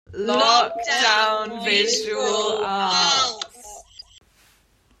Lockdown Visual Arts.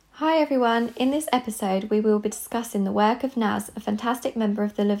 Hi everyone, in this episode we will be discussing the work of Naz, a fantastic member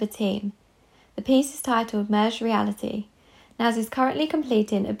of the LUVA team. The piece is titled Merged Reality. Naz is currently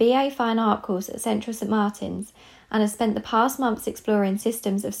completing a BA Fine Art course at Central St Martin's and has spent the past months exploring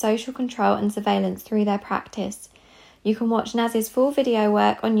systems of social control and surveillance through their practice. You can watch Naz's full video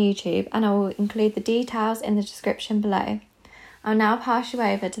work on YouTube and I will include the details in the description below. I'll now pass you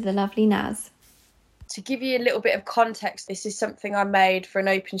over to the lovely Naz. To give you a little bit of context, this is something I made for an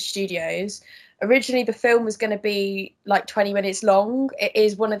Open Studios. Originally, the film was going to be like 20 minutes long. It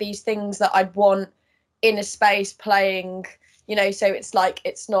is one of these things that I'd want in a space playing, you know, so it's like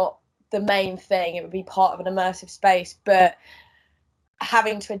it's not the main thing. It would be part of an immersive space. But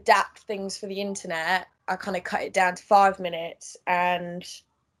having to adapt things for the internet, I kind of cut it down to 5 minutes. And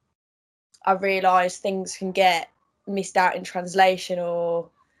I realised things can get missed out in translation, or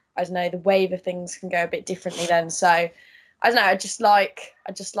I don't know, the wave of things can go a bit differently then. So I don't know, I just like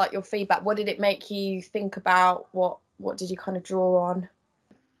your feedback. What did it make you think about? What did you kind of draw on?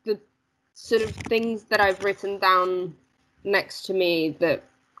 The sort of things that I've written down next to me that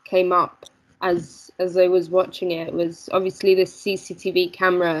came up as I was watching it was obviously this CCTV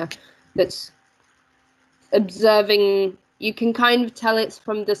camera that's observing. You can kind of tell it's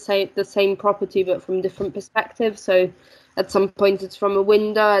from the same property but from different perspectives. So at some point it's from a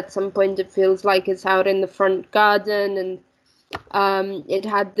window, at some point it feels like it's out in the front garden, and it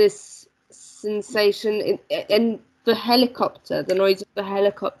had this sensation, and the noise of the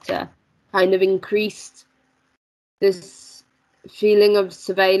helicopter kind of increased this feeling of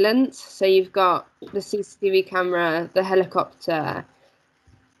surveillance. So you've got the CCTV camera, the helicopter.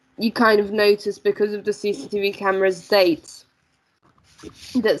 You kind of notice, because of the CCTV camera's dates,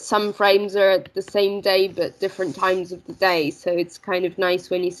 that some frames are at the same day but different times of the day. So it's kind of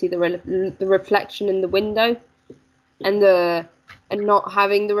nice when you see the reflection in the window and not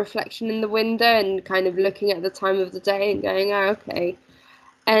having the reflection in the window and kind of looking at the time of the day and going, oh, okay.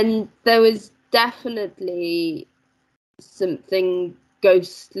 And there was definitely something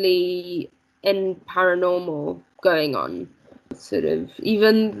ghostly and paranormal going on. Sort of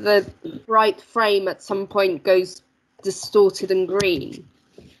even the bright frame at some point goes distorted and green,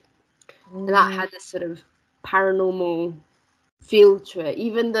 and that had a sort of paranormal feel to it.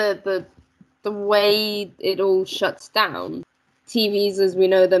 Even the way it all shuts down. TVs as we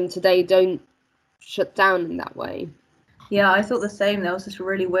know them today don't shut down in that way. Yeah, I thought the same. There was this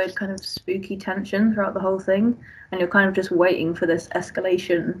really weird kind of spooky tension throughout the whole thing, and you're kind of just waiting for this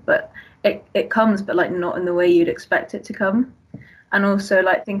escalation, but it comes, but like not in the way you'd expect it to come. And also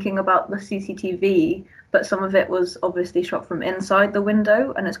like thinking about the CCTV, but some of it was obviously shot from inside the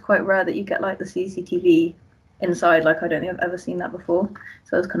window, and it's quite rare that you get like the CCTV inside. Like I don't think I've ever seen that before.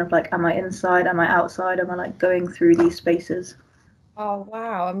 So it's kind of like, am I inside? Am I outside? Am I like going through these spaces? Oh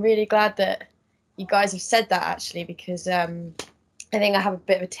wow, I'm really glad that you guys have said that, actually, because I think I have a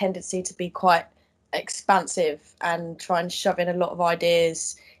bit of a tendency to be quite expansive and try and shove in a lot of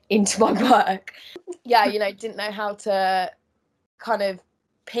ideas into my work. Yeah, you know, didn't know how to kind of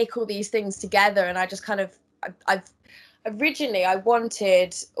pick all these things together, and I just kind of originally I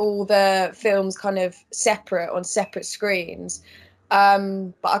wanted all the films kind of separate on separate screens,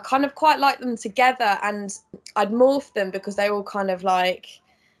 but I kind of quite like them together, and I'd morph them because they all kind of were like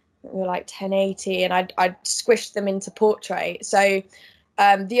 1080, and I'd squished them into portrait. So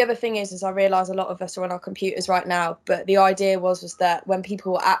the other thing is I realise a lot of us are on our computers right now, but the idea was that when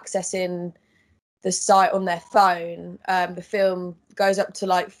people were accessing the site on their phone, the film goes up to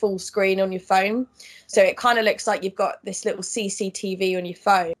like full screen on your phone. So it kind of looks like you've got this little CCTV on your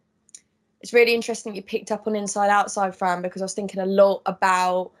phone. It's really interesting you picked up on Inside Outside, Fran, because I was thinking a lot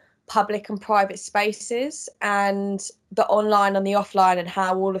about public and private spaces and the online and the offline, and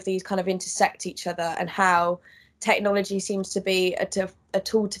how all of these kind of intersect each other, and how technology seems to be a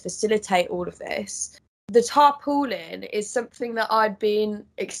tool to facilitate all of this. The tarpaulin is something that I'd been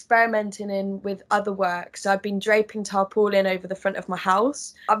experimenting in with other work. So I've been draping tarpaulin over the front of my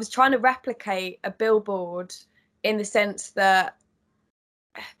house. I was trying to replicate a billboard in the sense that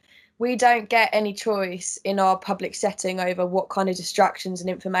we don't get any choice in our public setting over what kind of distractions and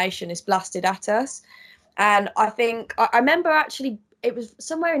information is blasted at us. And I think, I remember actually, it was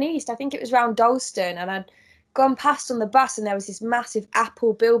somewhere in East, I think it was around Dalston, and I'd gone past on the bus and there was this massive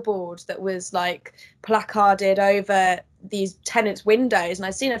Apple billboard that was like placarded over these tenants' windows, and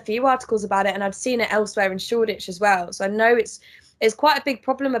I'd seen a few articles about it, and I'd seen it elsewhere in Shoreditch as well. So I know it's quite a big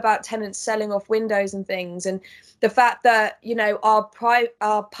problem about tenants selling off windows and things, and the fact that, you know,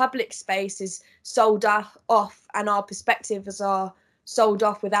 our public space is sold off, and our perspective as our sold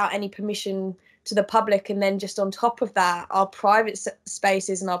off without any permission to the public, and then just on top of that, our private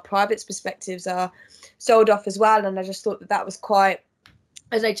spaces and our private perspectives are sold off as well. And I just thought that was quite,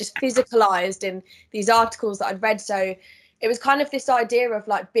 as I just physicalized in these articles that I'd read. So it was kind of this idea of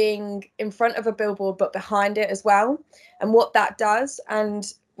like being in front of a billboard but behind it as well, and what that does.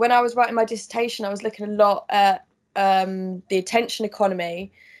 And when I was writing my dissertation, I was looking a lot at the attention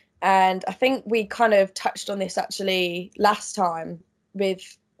economy, and I think we kind of touched on this actually last time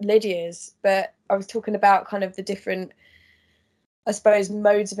with Lydia's, but I was talking about kind of the different, I suppose,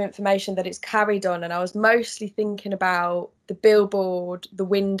 modes of information that it's carried on, and I was mostly thinking about the billboard, the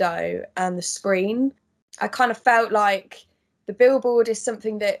window, and the screen. I kind of felt like the billboard is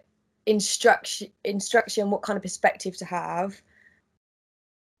something that instructs you on what kind of perspective to have,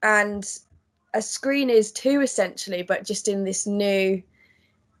 and a screen is too, essentially, but just in this new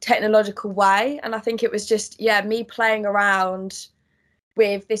technological way. And I think it was just, me playing around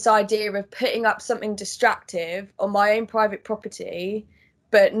with this idea of putting up something distractive on my own private property,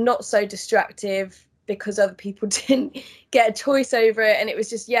 but not so distractive because other people didn't get a choice over it. And it was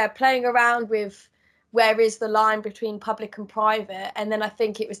just, playing around with where is the line between public and private. And then I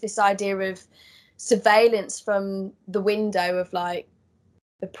think it was this idea of surveillance from the window of like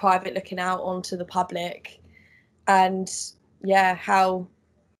the private looking out onto the public, and how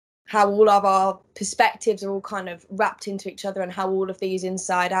all of our perspectives are all kind of wrapped into each other, and how all of these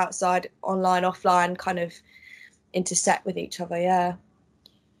inside, outside, online, offline kind of intersect with each other.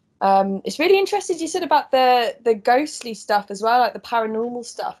 It's really interesting you said about the ghostly stuff as well, like the paranormal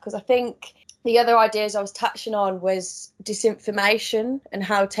stuff, because I think the other ideas I was touching on was disinformation and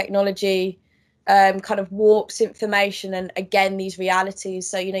how technology kind of warps information, and again these realities.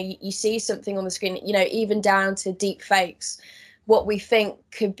 So you see something on the screen, even down to deep fakes. What we think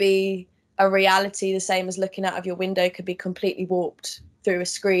could be a reality, the same as looking out of your window, could be completely warped through a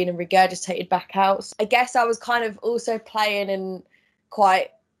screen and regurgitated back out. So I guess I was kind of also playing in quite,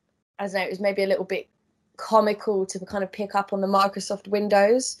 I don't know, it was maybe a little bit comical to kind of pick up on the Microsoft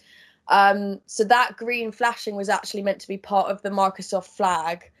Windows. So that green flashing was actually meant to be part of the Microsoft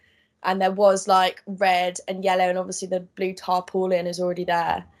flag, and there was like red and yellow, and obviously the blue tarpaulin is already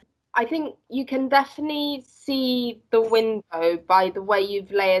there. I think you can definitely see the window by the way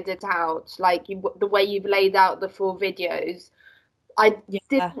you've layered it out, like the way you've laid out the 4 videos. I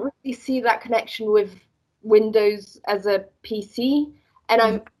didn't really see that connection with Windows as a PC,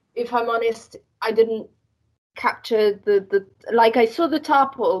 and if I'm honest, I didn't capture the like, I saw the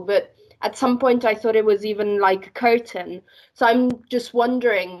tarpaulin, but at some point I thought it was even like a curtain. So I'm just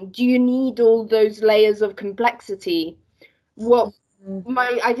wondering, do you need all those layers of complexity?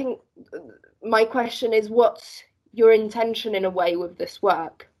 I think my question is, what's your intention in a way with this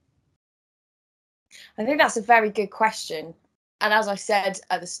work? I think that's a very good question. And as I said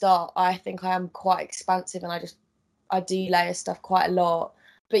at the start, I think I am quite expansive, and I do layer stuff quite a lot.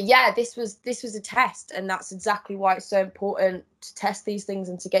 But this was a test, and that's exactly why it's so important to test these things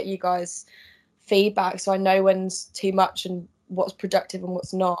and to get you guys feedback, so I know when's too much and what's productive and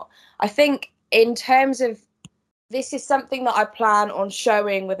what's not. I think in terms of, this is something that I plan on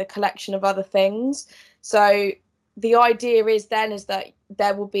showing with a collection of other things. So the idea is that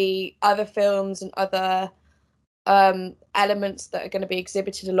there will be other films and other elements that are going to be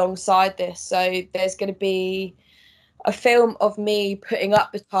exhibited alongside this. So there's going to be a film of me putting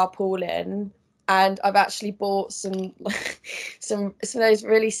up the tarpaulin, and I've actually bought some of those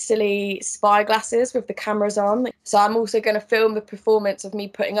really silly spy glasses with the cameras on. So I'm also going to film the performance of me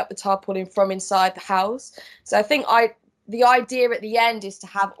putting up the tarpaulin from inside the house. So I think the idea at the end is to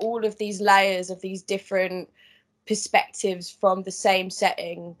have all of these layers of these different perspectives from the same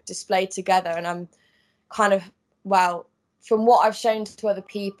setting displayed together. And I'm kind of, from what I've shown to other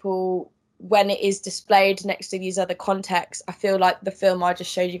people, when it is displayed next to these other contexts, I feel like the film I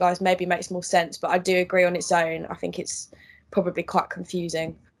just showed you guys maybe makes more sense, but I do agree on its own. I think it's probably quite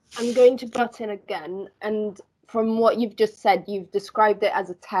confusing. I'm going to butt in again, and from what you've just said, you've described it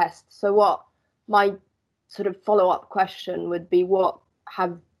as a test. So what my sort of follow-up question would be, what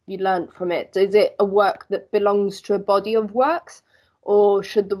have you learned from it? Is it a work that belongs to a body of works, or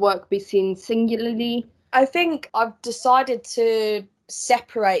should the work be seen singularly? I think I've decided to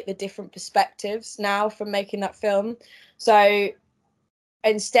separate the different perspectives now from making that film. So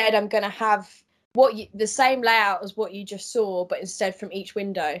instead I'm going to have the same layout as what you just saw, but instead from each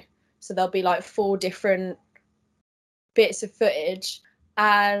window. So there'll be like 4 different bits of footage,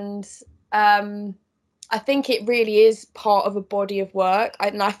 and I think it really is part of a body of work.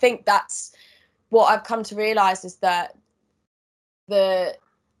 And I think that's what I've come to realize, is that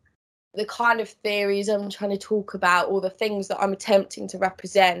the kind of theories I'm trying to talk about, or the things that I'm attempting to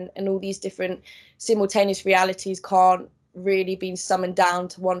represent, and all these different simultaneous realities can't really be summoned down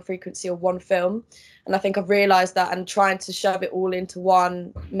to one frequency or one film. And I think I've realised that, and trying to shove it all into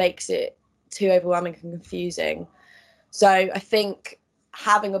one makes it too overwhelming and confusing. So I think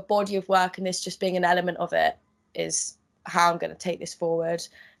having a body of work and this just being an element of it is how I'm going to take this forward.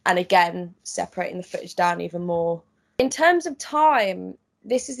 And again, separating the footage down even more. In terms of time,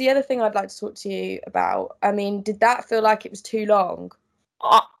 this is the other thing I'd like to talk to you about. I mean, did that feel like it was too long?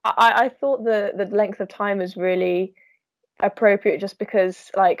 I thought the length of time was really appropriate, just because,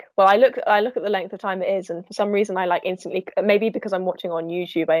 like, well, I look at the length of time it is, and for some reason I like instantly, maybe because I'm watching on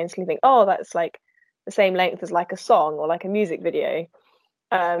YouTube, I instantly think, oh, that's like the same length as like a song or like a music video.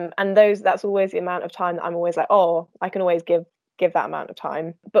 And that's always the amount of time that I'm always like, oh, I can always give that amount of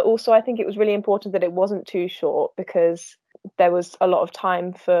time. But also I think it was really important that it wasn't too short, because there was a lot of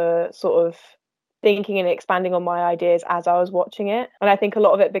time for sort of thinking and expanding on my ideas as I was watching it. And I think a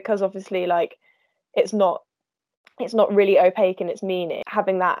lot of it, because obviously like it's not really opaque in its meaning,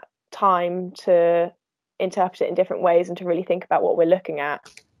 having that time to interpret it in different ways and to really think about what we're looking at,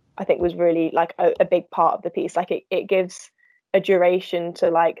 I think was really like a big part of the piece. Like it gives a duration to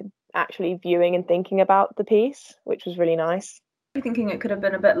like actually viewing and thinking about the piece, which was really nice. I'm thinking it could have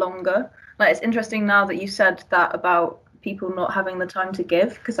been a bit longer. Like, it's interesting now that you said that about people not having the time to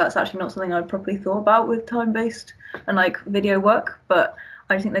give, because that's actually not something I'd probably thought about with time-based and like video work. But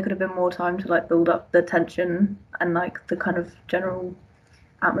I think there could have been more time to like build up the tension and like the kind of general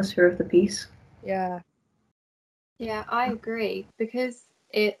atmosphere of the piece. Yeah, I agree, because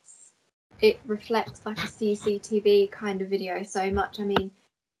it reflects like a CCTV kind of video so much. I mean,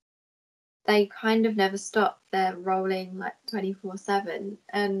 they kind of never stop. They're rolling like 24/7,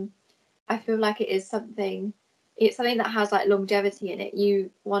 and I feel like it's something that has like longevity in it. You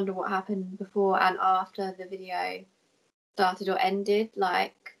wonder what happened before and after the video started or ended.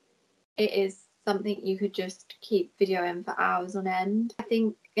 Like, it is something you could just keep videoing for hours on end. I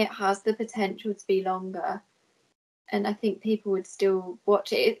think it has the potential to be longer, and I think people would still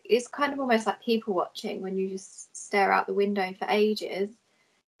watch it. It's kind of almost like people watching, when you just stare out the window for ages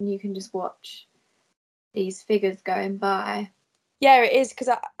and you can just watch these figures going by. Yeah, it is, because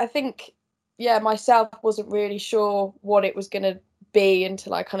I think, yeah, myself wasn't really sure what it was going to be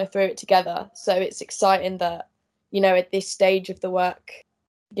until I kind of threw it together. So it's exciting that, you know, at this stage of the work,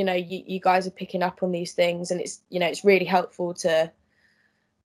 you know, you guys are picking up on these things, and it's, you know, it's really helpful to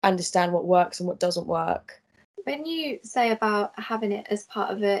understand what works and what doesn't work. When you say about having it as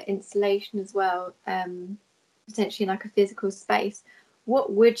part of an installation as well, potentially like a physical space,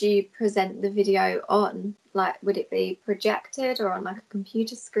 what would you present the video on? Like, would it be projected or on like a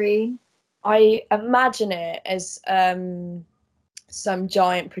computer screen? I imagine it as some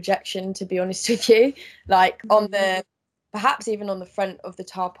giant projection, to be honest with you, like on the, perhaps even on the front of the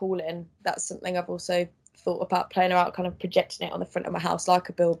tarpaulin. That's something I've also thought about, playing around, kind of projecting it on the front of my house like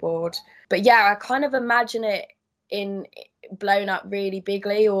a billboard. But yeah, I kind of imagine it in blown up really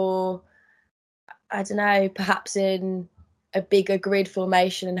bigly, or I don't know, perhaps in a bigger grid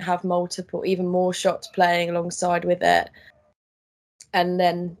formation and have multiple, even more shots playing alongside with it. And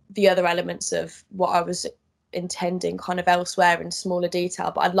then the other elements of what I was intending kind of elsewhere in smaller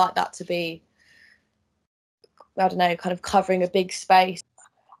detail. But I'd like that to be, I don't know, kind of covering a big space.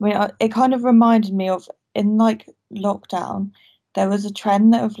 I mean, it kind of reminded me of, in like lockdown, there was a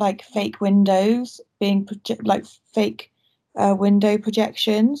trend of like fake windows being like fake window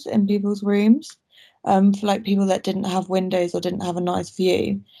projections in people's rooms, for like people that didn't have windows or didn't have a nice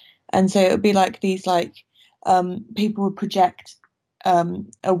view. And so it would be like these like people would project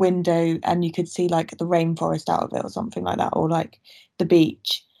a window and you could see like the rainforest out of it or something like that, or like the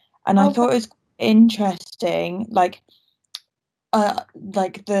beach. And I thought it was interesting, like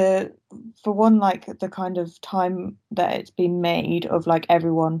the, for one, like the kind of time that it's been made of like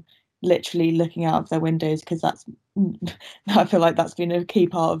everyone literally looking out of their windows, because that's I feel like that's been a key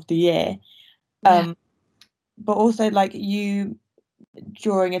part of the year. But also like you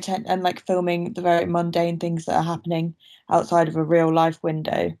drawing attention and like filming the very mundane things that are happening outside of a real life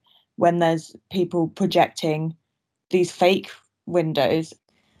window, when there's people projecting these fake windows.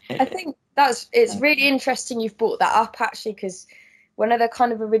 I think it's really interesting you've brought that up, actually, because one of the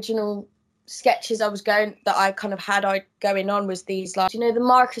kind of original sketches that I kind of had going on was these, like, you know, the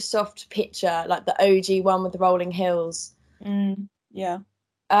Microsoft picture, like the OG one with the rolling hills. Yeah.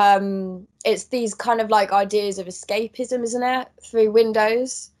 It's these kind of like ideas of escapism, isn't it, through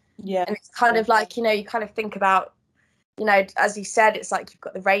windows? Yeah. And it's kind of like, you know, you kind of think about, you know, as you said, it's like you've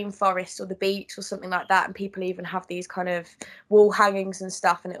got the rainforest or the beach or something like that, and people even have these kind of wall hangings and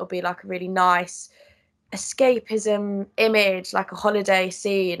stuff, and it'll be like a really nice escapism image, like a holiday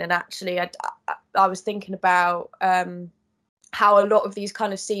scene. And actually I was thinking about how a lot of these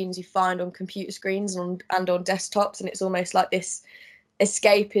kind of scenes you find on computer screens and on desktops, and it's almost like this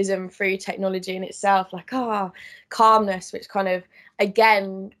escapism through technology in itself, like calmness, which kind of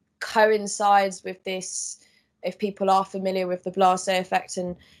again coincides with this. If people are familiar with the Blasé effect,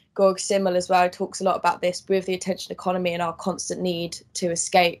 and Georg Simmel as well talks a lot about this with the attention economy and our constant need to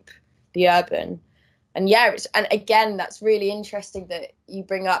escape the urban. And yeah, and again, that's really interesting that you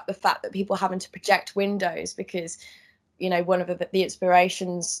bring up the fact that people having to project windows, because, you know, one of the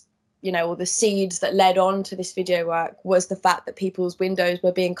inspirations, you know, or the seeds that led on to this video work was the fact that people's windows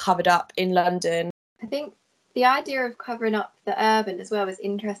were being covered up in London. I think the idea of covering up the urban as well is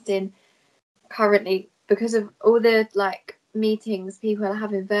interesting currently because of all the like meetings people are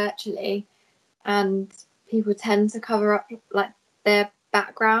having virtually, and people tend to cover up like their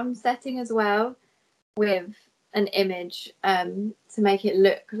background setting as well with an image to make it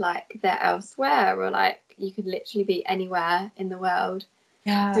look like they're elsewhere, or like you could literally be anywhere in the world.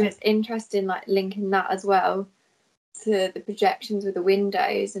 Yeah. So it's interesting, like linking that as well to the projections with the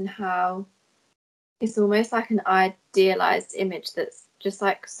windows, and how it's almost like an idealized image that's just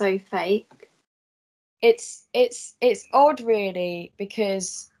like so fake. It's odd, really,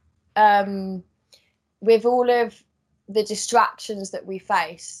 because with all of the distractions that we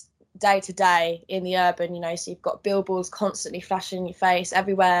face day to day in the urban, you know, so you've got billboards constantly flashing in your face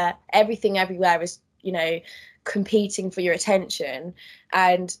everywhere, everything everywhere is, you know, competing for your attention.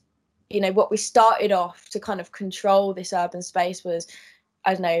 And, you know, what we started off to kind of control this urban space was,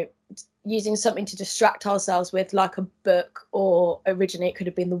 I don't know, using something to distract ourselves with, like a book, or originally it could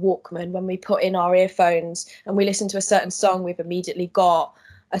have been the Walkman. When we put in our earphones and we listen to a certain song, we've immediately got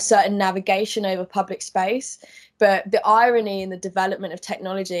a certain navigation over public space. But the irony in the development of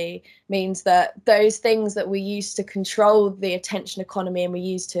technology means that those things that we use to control the attention economy and we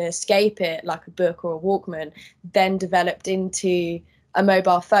use to escape it, like a book or a Walkman, then developed into a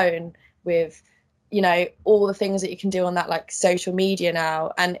mobile phone with, you know, all the things that you can do on that, like social media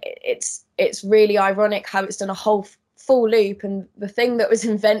now. And it's really ironic how it's done a whole full loop, and the thing that was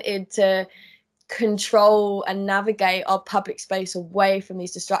invented to control and navigate our public space away from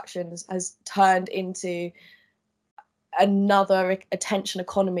these distractions has turned into another attention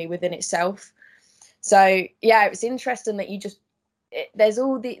economy within itself. So yeah, it's interesting that there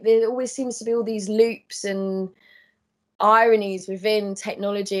always seems to be all these loops and ironies within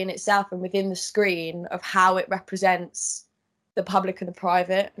technology in itself and within the screen of how it represents the public and the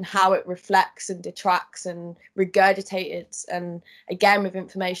private, and how it reflects and detracts and regurgitates. And again, with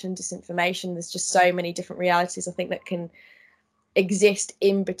information and disinformation, there's just so many different realities, I think, that can exist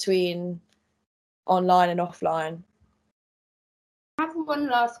in between online and offline. I have one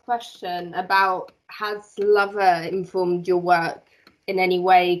last question about, has LUVA informed your work in any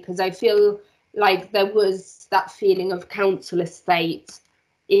way? Because I feel like there was that feeling of council estate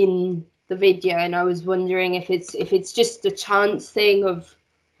in the video, and I was wondering if it's just a chance thing of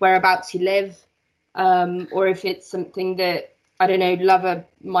whereabouts you live, or if it's something that, I don't know, LUVA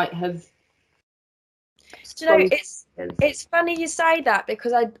might have. Do you know, it's funny you say that,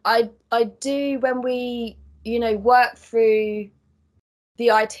 because I do, when we, you know, work through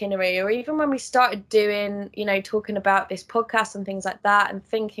the itinerary, or even when we started doing, you know, talking about this podcast and things like that, and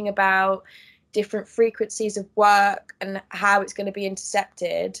thinking about different frequencies of work and how it's going to be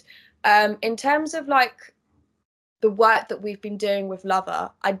intercepted, in terms of like the work that we've been doing with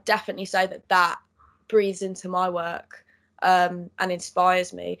LUVA, I definitely say that breathes into my work and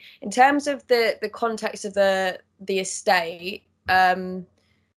inspires me. In terms of the context of the estate, I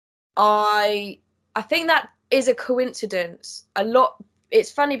think that is a coincidence.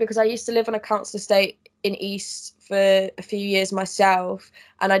 It's funny because I used to live on a council estate in East for a few years myself,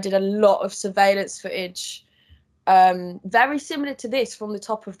 and I did a lot of surveillance footage, very similar to this, from the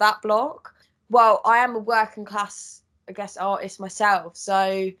top of that block. Well, I am a working class, I guess, artist myself,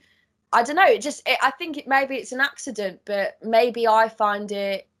 so I don't know. I think maybe it's an accident, but maybe I find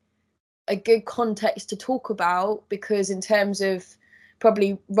it a good context to talk about, because in terms of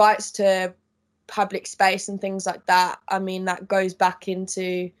probably rights to public space and things like that, I mean, that goes back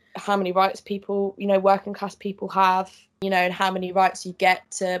into how many rights people, you know, working class people have, you know, and how many rights you get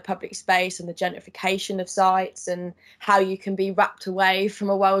to public space, and the gentrification of sites, and how you can be wrapped away from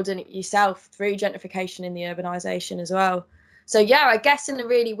a world in it yourself through gentrification in the urbanisation as well. So yeah, I guess in a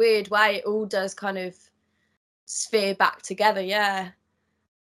really weird way, it all does kind of sphere back together, yeah.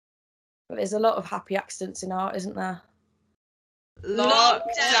 But there's a lot of happy accidents in art, isn't there?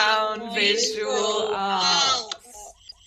 Lockdown visual arts.